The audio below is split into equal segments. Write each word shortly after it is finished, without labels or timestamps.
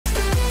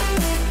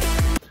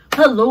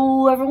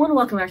Hello everyone,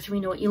 welcome back to We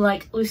Know What You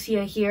Like.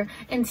 Lucia here,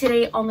 and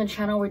today on the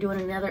channel we're doing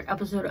another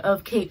episode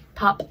of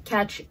K-pop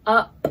Catch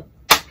Up.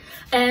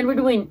 And we're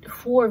doing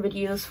 4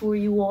 videos for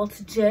you all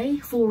today,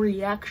 4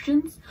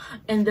 reactions,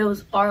 and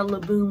those are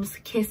Laboum's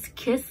Kiss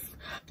Kiss,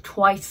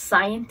 Twice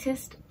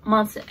Scientist,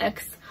 Monsta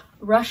X,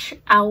 Rush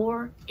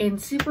Hour,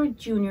 and Super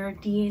Junior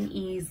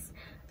D&E's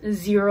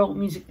 0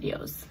 music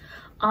videos.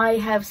 I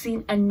have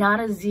seen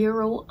not a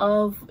 0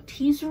 of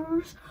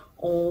teasers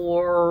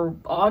or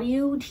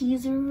audio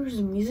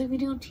teasers, music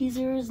video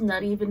teasers,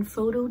 not even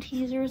photo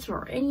teasers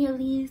or any of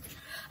these.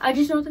 I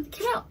just know that they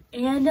came out,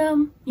 and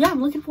yeah, I'm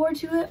looking forward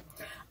to it.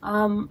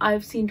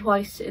 I've seen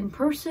Twice in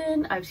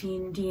person, I've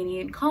seen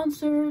D&E in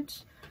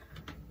concert,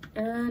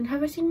 and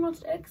have I seen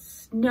Monsta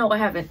X? No, I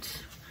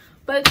haven't.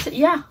 But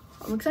yeah,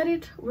 I'm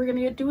excited. We're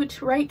gonna do it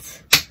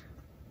right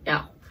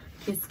now.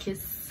 Kiss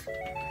kiss.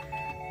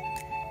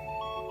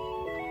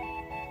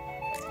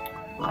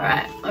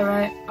 Alright,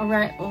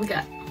 what we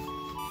got?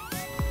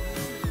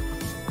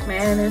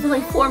 Man, there's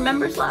only 4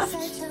 members left.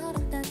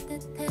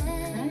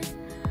 Okay.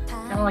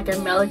 Kind of like a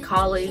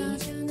melancholy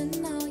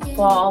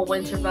fall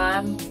winter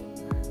vibe.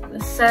 The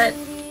set,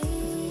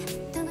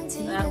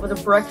 with a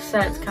brick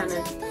set, is kind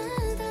of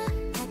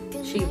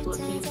cheap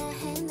looking.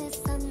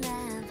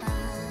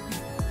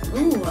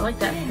 Ooh, I like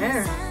that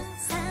hair.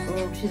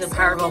 Ooh, she's a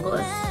power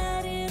vocalist.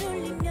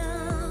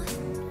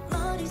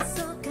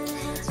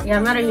 Yeah,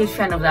 I'm not a huge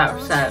fan of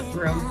that set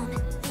room.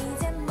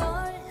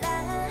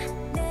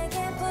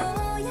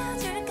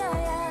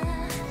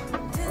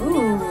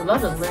 Ooh,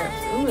 love those lyrics.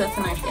 Ooh, that's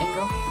a nice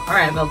angle.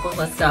 Alright, vocals,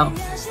 let's go.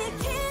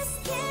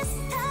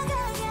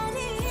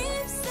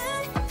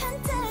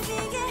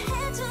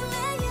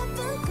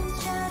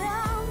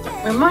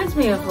 Reminds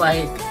me of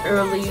like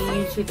early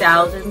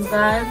 2000s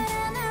vibe.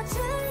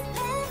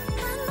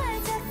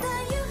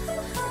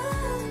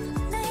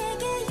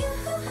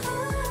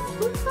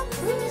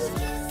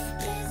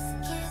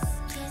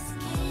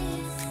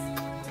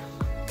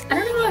 I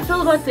don't know how I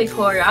feel about the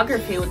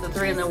choreography with the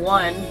 3 and the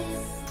 1.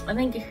 I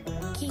think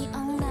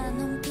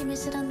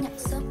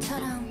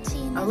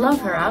I love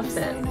her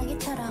outfit.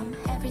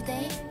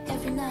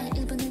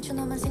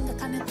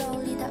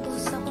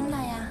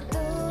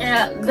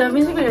 Yeah, the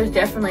music video is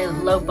definitely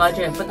low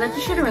budget, but that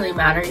shouldn't really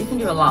matter. You can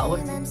do a lot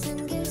with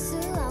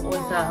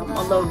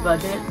a low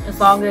budget, as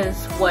long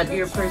as what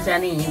you're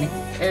presenting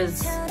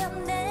is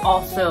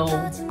also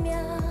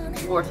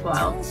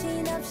worthwhile.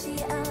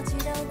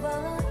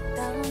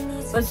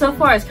 But so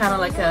far, it's kind of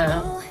like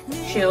a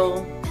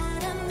chill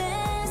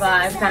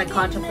vibe, kind of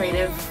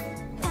contemplative.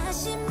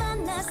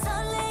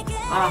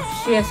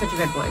 Oh, she has such a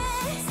good voice.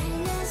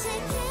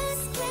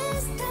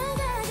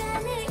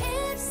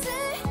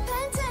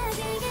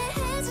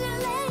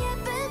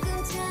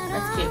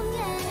 That's cute.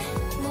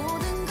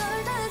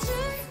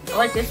 I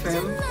like this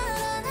room.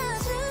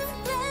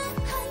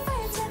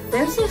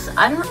 There's this,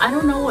 I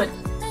don't know what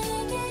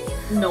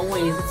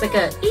noise. It's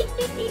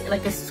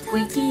like a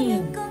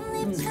squeaky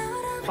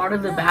part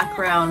of the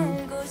background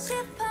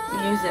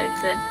music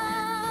that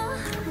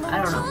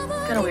I don't know.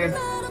 Kind of weird.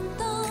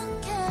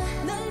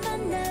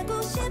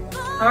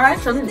 Alright,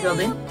 something's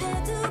building.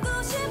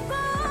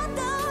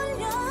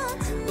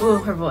 Ooh,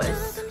 her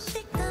voice.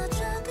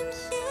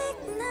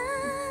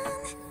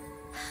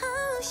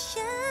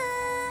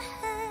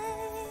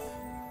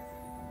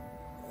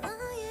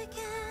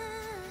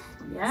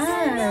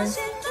 Yes.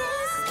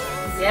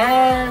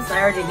 Yes,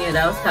 I already knew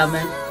that was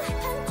coming.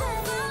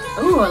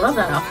 Ooh, I love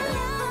that outfit.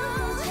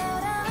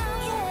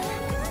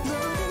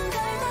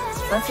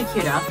 That's a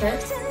cute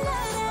outfit.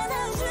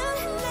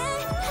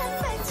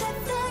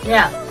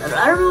 Yeah,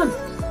 I don't know what,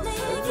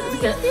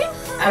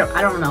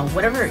 I don't know,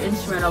 whatever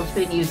instrumental is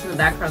being used in the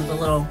background is a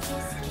little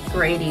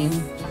grating.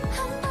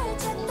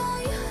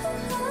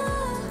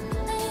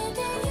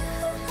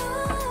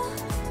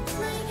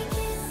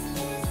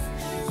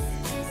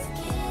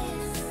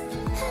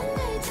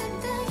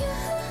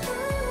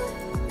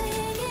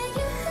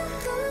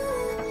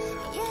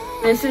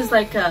 This is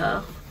like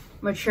a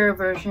mature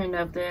version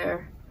of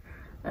their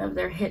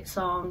hit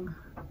song.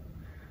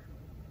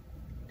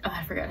 Oh,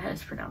 I forgot how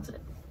to pronounce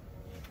it.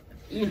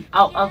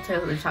 I'll tell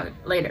you what we're talking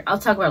later. I'll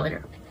talk about it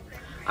later.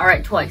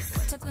 Alright,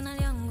 Twice.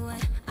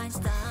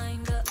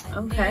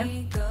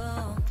 Okay.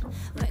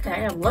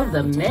 Okay, I love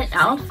the mint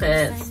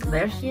outfits.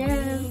 There she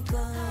is.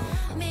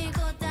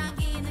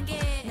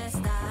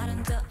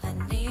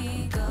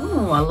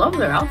 Ooh, I love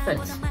their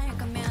outfits.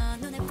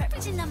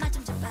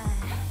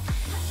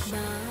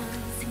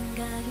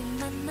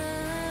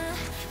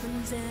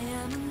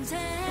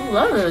 I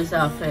love those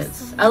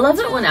outfits. I love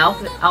it when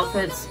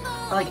outfits,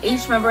 like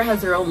each member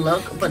has their own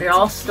look, but it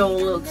all still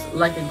looks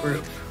like a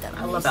group.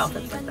 I love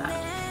outfits like that.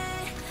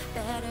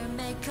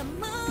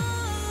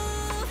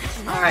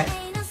 Alright.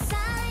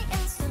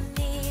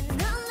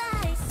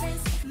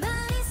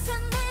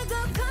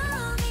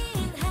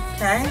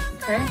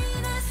 Okay.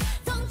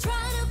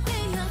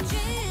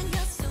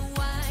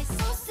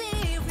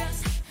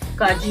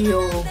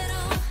 Gagio.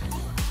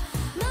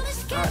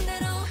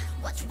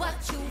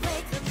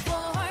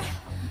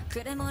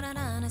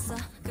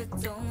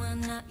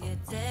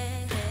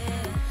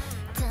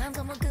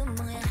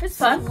 It's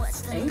fun.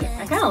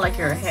 I kind of like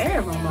your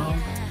hair, Momo.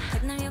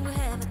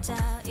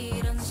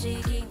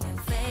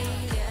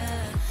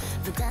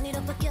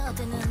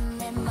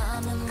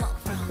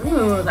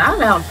 Ooh,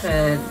 that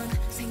outfit.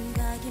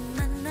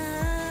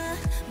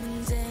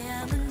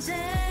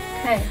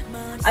 Okay,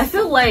 I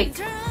feel like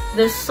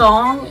this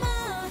song,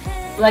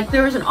 like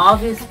there was an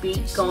obvious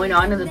beat going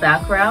on in the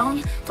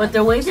background, but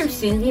the way they're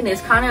singing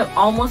is kind of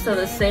almost at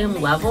the same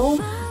level.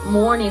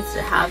 More needs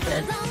to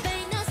happen.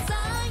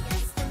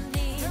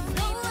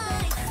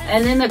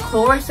 And then the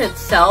chorus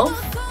itself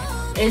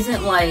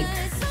isn't like,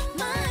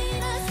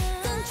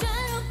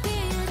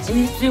 it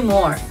needs to do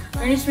more.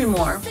 There needs to be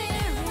more.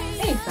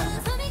 Hey, fella.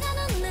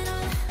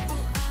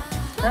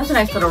 That was a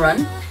nice little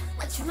run.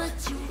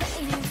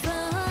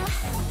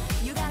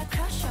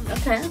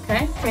 Okay,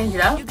 okay, change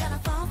it up.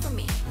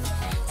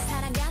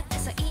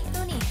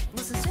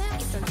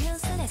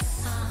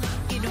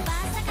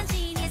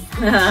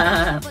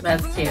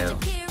 That's cute.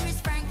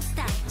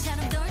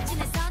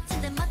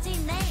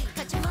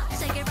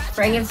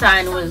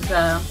 Frankenstein was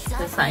the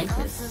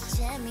scientist.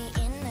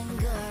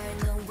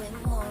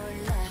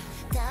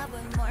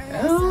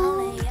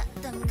 Oh,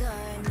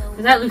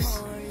 is that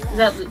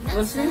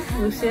what's her name?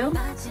 Lucille?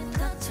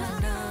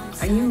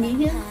 Are you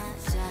Negan?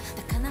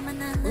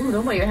 Ooh,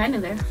 don't put your hand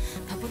in there.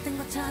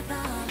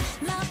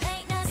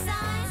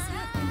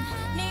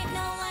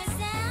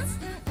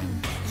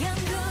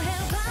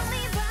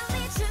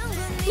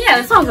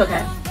 Yeah, the song's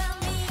okay.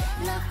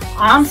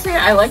 Honestly,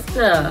 I like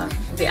the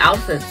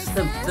outfits.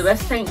 The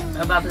best thing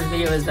about this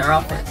video is their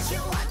outfits,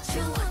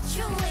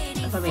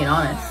 if I'm being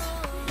honest.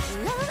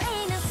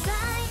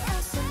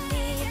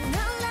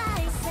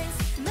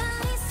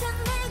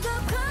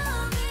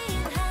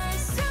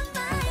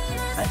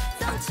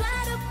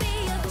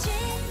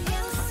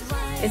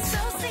 It's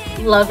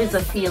love is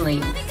a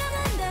feeling.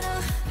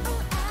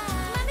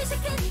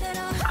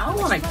 I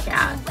want a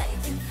cat.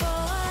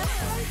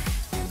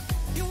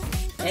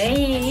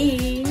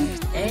 Hey,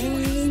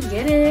 hey,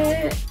 get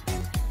it.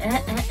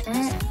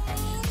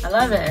 I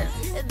love it.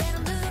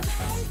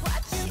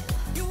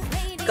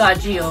 God,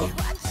 Gio.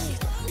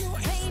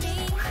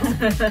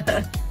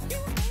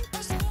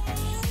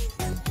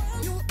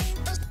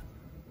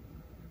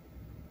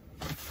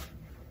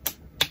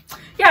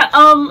 Yeah,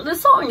 the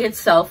song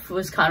itself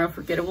was kind of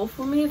forgettable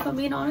for me, if I'm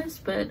being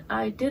honest, but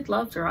I did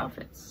love their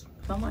outfits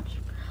so much.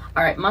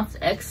 All right, Monsta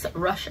X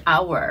Rush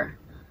Hour.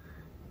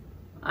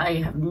 I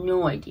have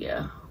no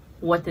idea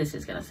what this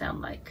is gonna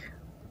sound like.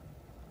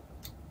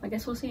 I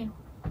guess we'll see.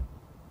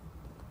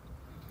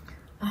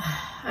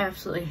 I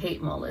absolutely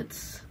hate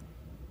mullets.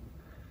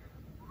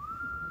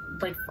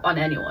 Like, on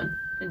anyone.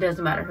 It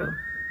doesn't matter who.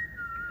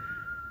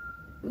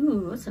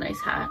 Ooh, that's a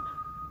nice hat.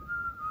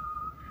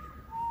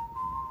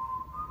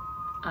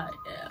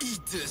 Yeah.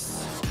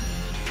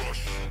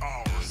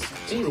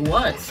 Eat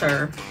what,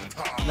 sir?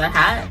 The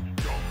hat?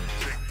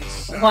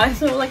 Why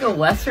is it like a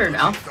Western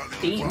outfit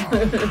theme?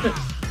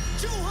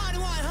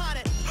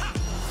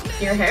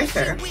 Your hair,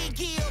 sir.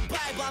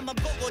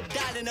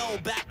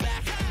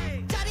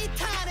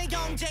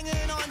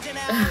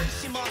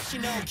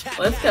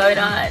 What's going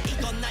on?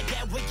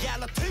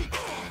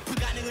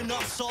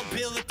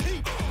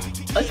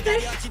 Okay.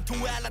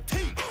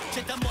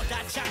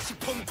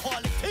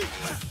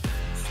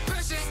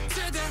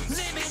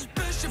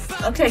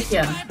 Okay,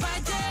 Kim.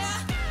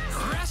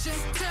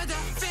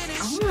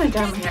 Oh my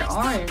god, my hair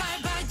orange.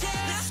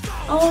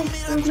 Oh,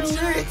 there's no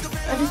lyrics.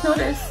 I just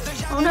noticed.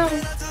 Oh no.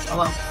 Oh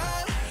well.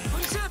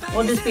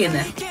 We'll just be in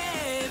there.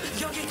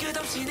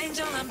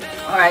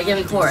 Alright, give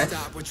me chorus.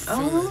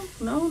 Oh,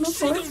 no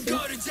chorus.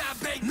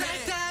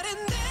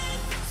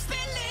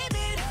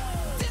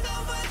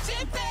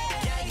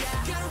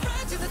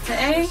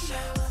 Okay.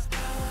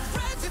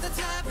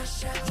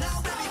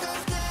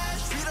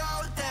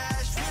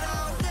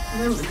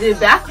 The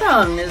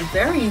background is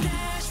very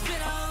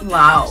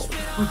loud.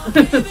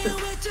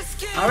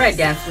 Alright,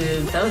 dance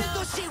moves.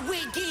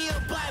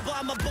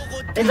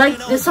 It's like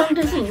this song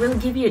doesn't really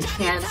give you a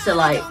chance to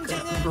like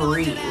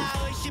breathe,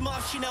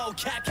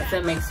 if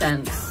that makes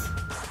sense.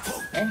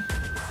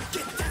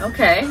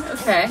 Okay,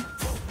 okay.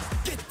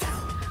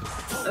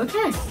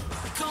 Okay.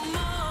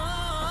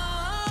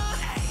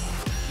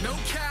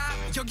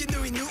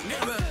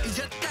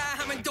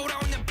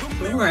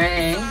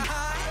 Boomerang.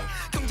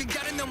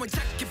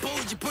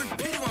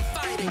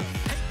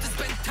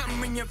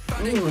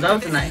 Ooh, that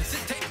was nice.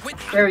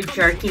 Very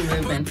jerky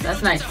movement.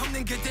 That's nice.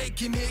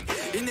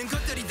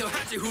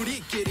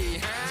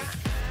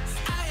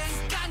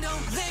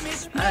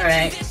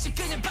 Alright.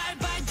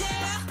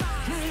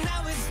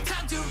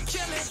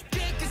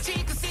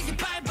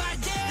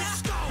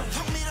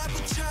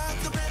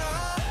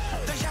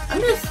 I'm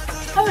just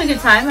having a good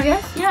time, I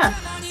guess. Yeah.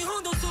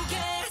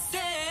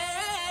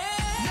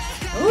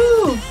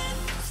 Ooh.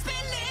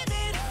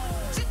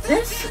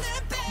 This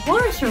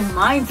chorus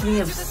reminds me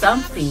of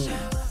something.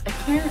 I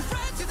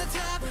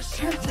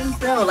can't think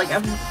though. Like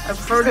I've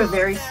heard a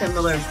very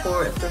similar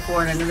chorus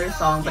before in another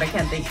song, but I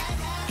can't think.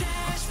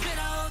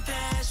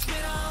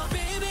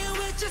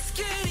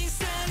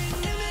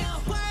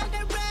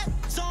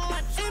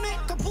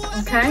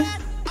 Okay,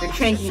 they're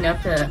changing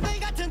up the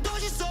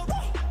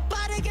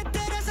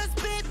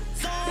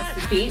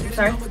beat.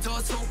 Sorry.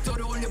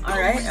 All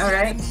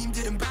right.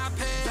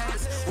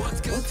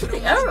 What's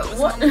the error?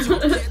 What?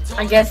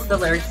 I guess the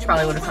lyrics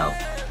probably would have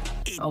helped.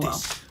 Oh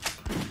well.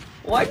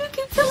 Why do you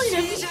keep telling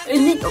him?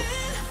 And then, oh,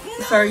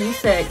 sorry, you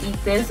said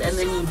eat this and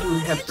then you do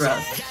hip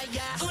thrust.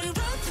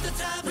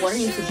 What are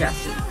you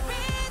suggesting?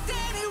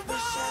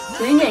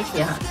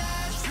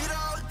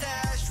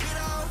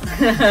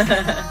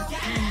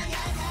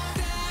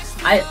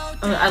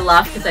 I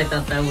laughed because I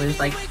thought that was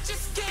like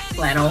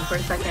flannel for a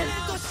second.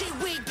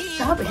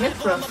 Stop hip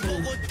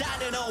thrusting.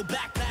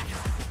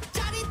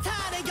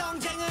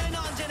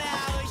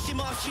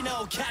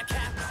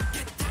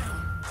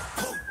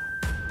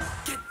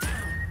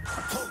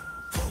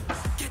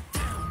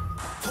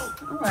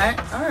 Alright.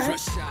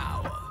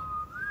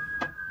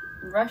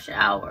 Rush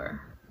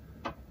hour.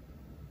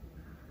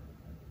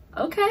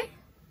 Okay.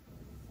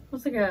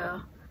 Looks like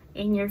a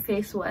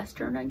in-your-face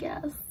western, I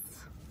guess.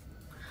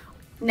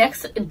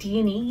 Next,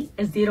 D&E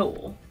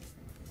Zero.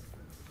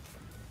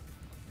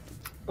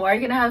 Why are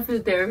you gonna have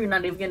food there if you're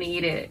not even gonna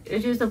eat it?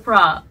 It's just a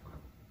prop.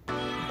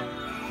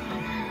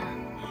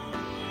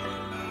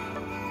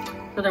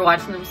 So they're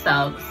watching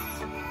themselves.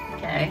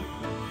 Okay.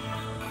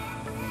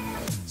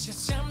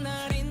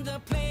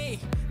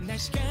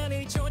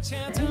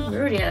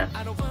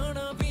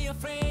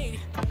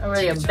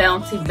 Already a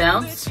bouncy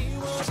bounce.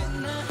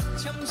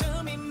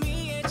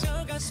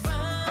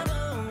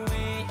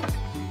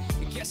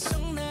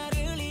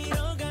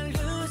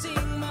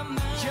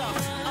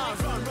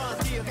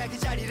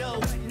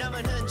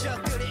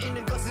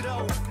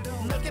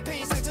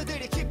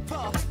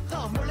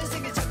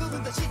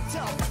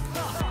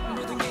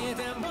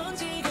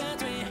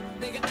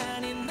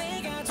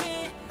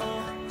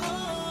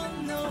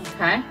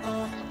 Okay.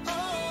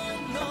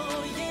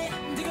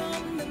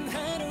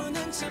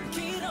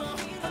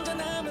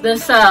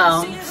 This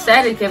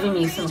set is giving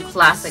me some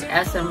classic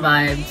SM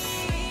vibes.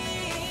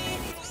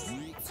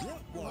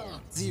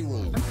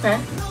 Okay.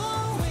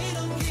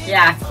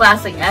 Yeah,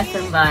 classic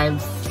SM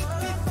vibes.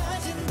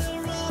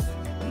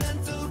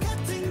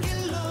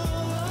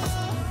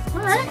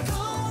 Alright.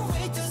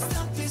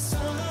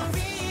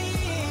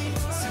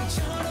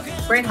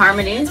 Great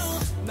harmonies.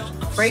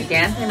 Great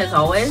dancing as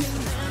always.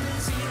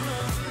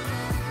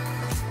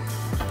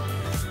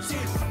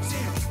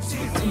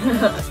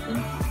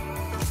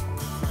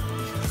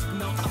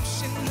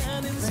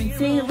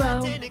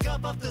 Zero.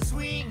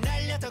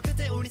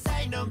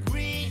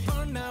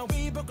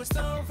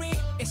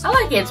 I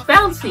like it, it's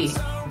bouncy.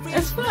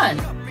 It's fun.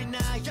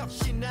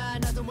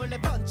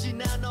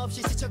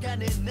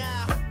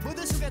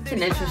 It's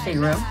an interesting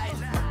room.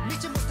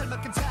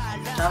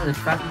 That was a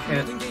trucking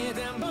trip.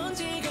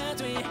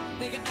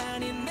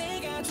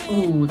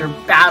 Ooh, they're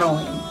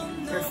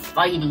battling. They're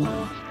fighting.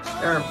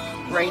 They're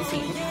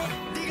racing.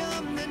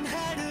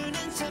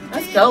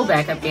 Let's go,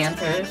 backup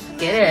dancers.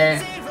 Get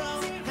it.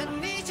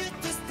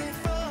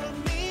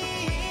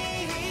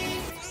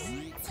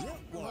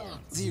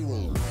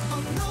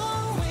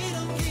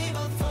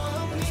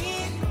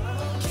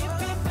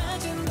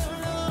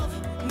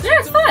 Yeah,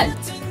 it's fun.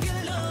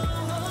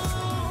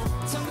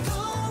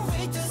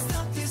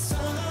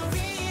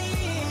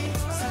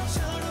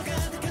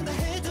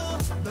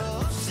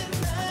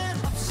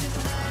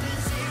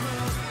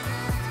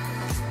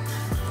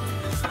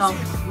 Oh,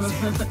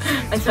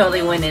 I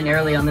totally went in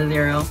early on the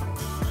zero.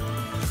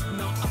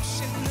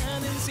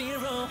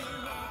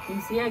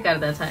 You see, I got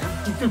it that time.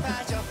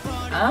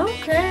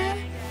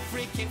 Okay.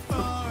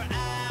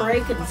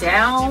 Break it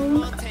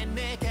down.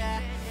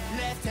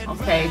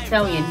 Okay,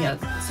 tell me in here.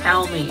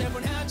 Tell me.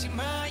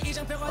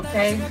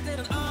 Okay.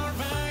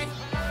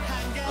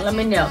 Let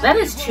me know. That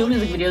is 2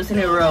 music videos in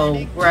a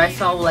row where I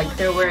saw like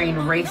they're wearing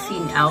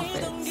racing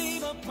outfits.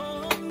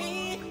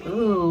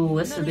 Ooh,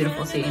 this is a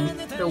beautiful scene.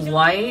 The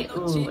white,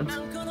 ooh, it's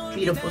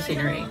beautiful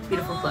scenery,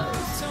 beautiful clothes.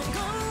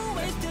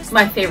 It's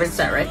my favorite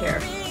set right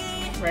here.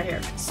 Right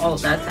here. Oh,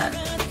 that's that.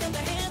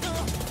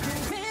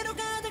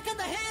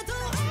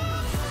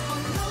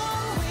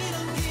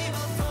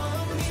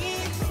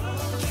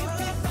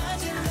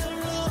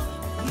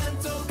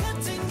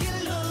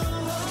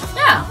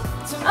 Yeah,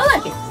 I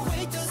like it.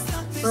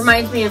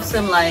 Reminds me of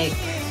some like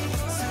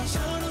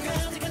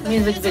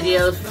music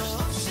videos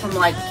from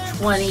like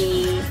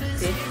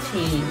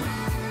 2015.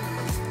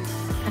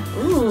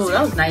 Ooh,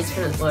 that was nice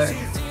for the work.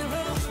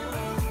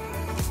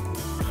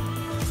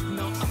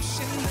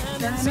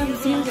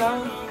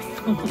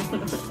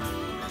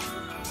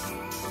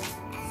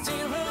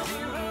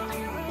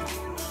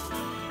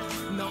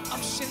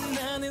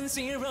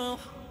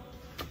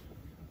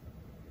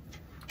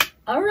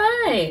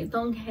 Alright,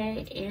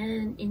 동해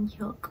and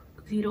인hyuk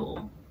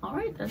zero.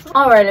 Alright, that's all.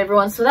 Alright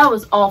everyone, so that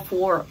was all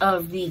 4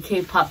 of the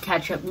K-pop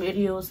catch-up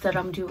videos that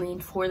I'm doing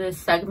for this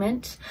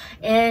segment.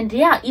 And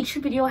yeah, each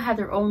video had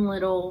their own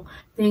little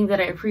thing that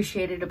I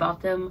appreciated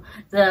about them.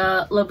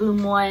 The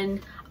Laboum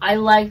one, I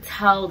liked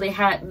how they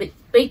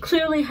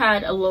clearly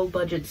had a low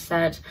budget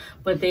set,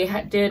 but they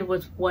did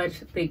with what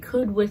they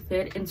could with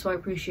it, and so I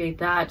appreciate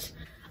that.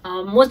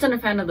 Wasn't a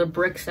fan of the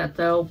brick set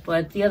though,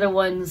 but the other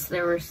ones,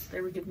 they were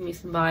giving me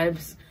some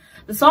vibes.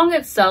 The song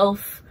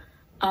itself,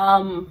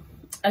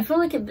 I feel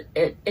like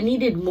it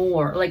needed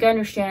more. Like, I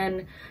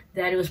understand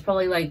that it was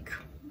probably like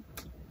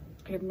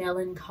a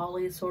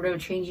melancholy sort of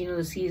changing of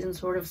the season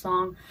sort of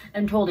song.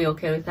 I'm totally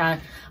okay with that.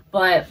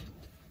 But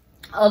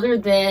other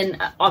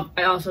than,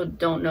 I also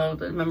don't know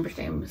the members'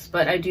 names,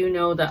 but I do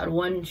know that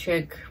one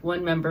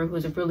member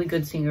who's a really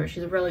good singer.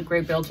 She's a really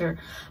great belter.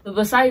 But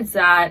besides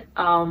that,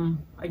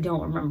 I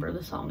don't remember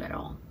the song at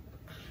all,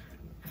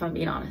 if I'm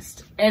being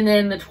honest. And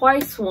then the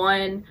Twice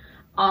one,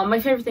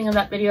 my favorite thing of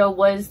that video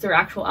was their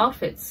actual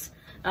outfits.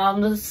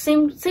 The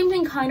same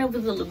thing kind of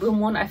with the Laboum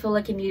one. I feel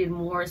like it needed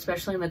more,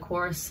 especially in the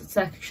chorus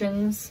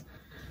sections.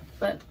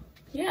 But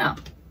yeah.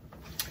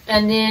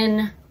 And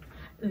then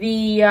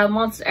the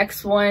Monsta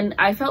X one,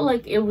 I felt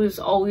like it was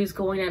always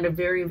going at a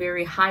very,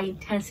 very high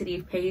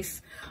intensity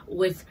pace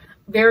with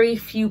very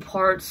few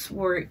parts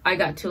where I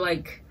got to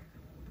like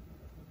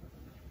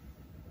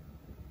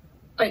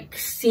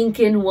sink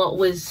in what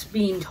was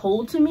being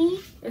told to me,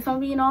 if I'm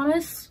being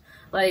honest.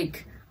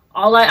 Like,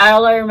 all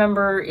I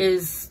remember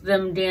is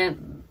them dance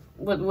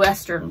with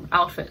Western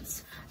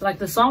outfits. Like,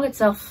 the song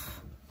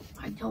itself,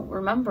 I don't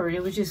remember.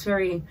 It was just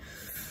very,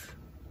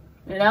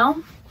 you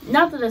know,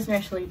 not that that's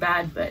necessarily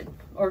bad, but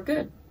or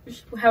good,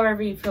 just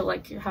however you feel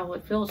like how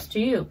it feels to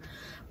you.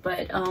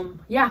 But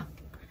yeah.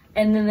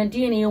 And then the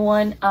D&E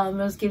one, it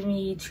was giving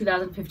me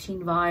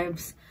 2015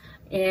 vibes,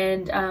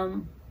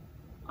 and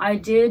I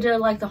did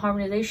like the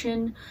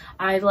harmonization.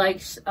 I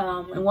liked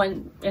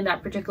in that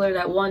particular,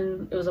 that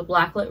one, it was a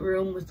blacklit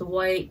room with the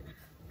white,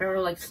 or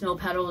like snow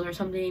petals or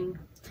something,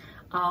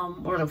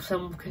 or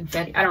some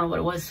confetti, I don't know what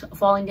it was,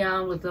 falling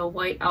down with the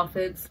white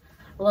outfits.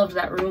 I loved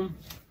that room.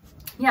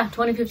 Yeah,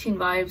 2015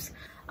 vibes.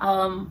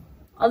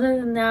 Other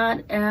than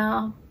that,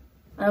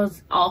 that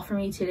was all for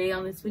me today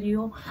on this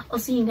video. I'll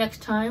see you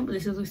next time.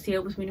 This is Lucia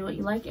with Me Know What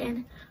You Like,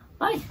 and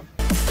bye.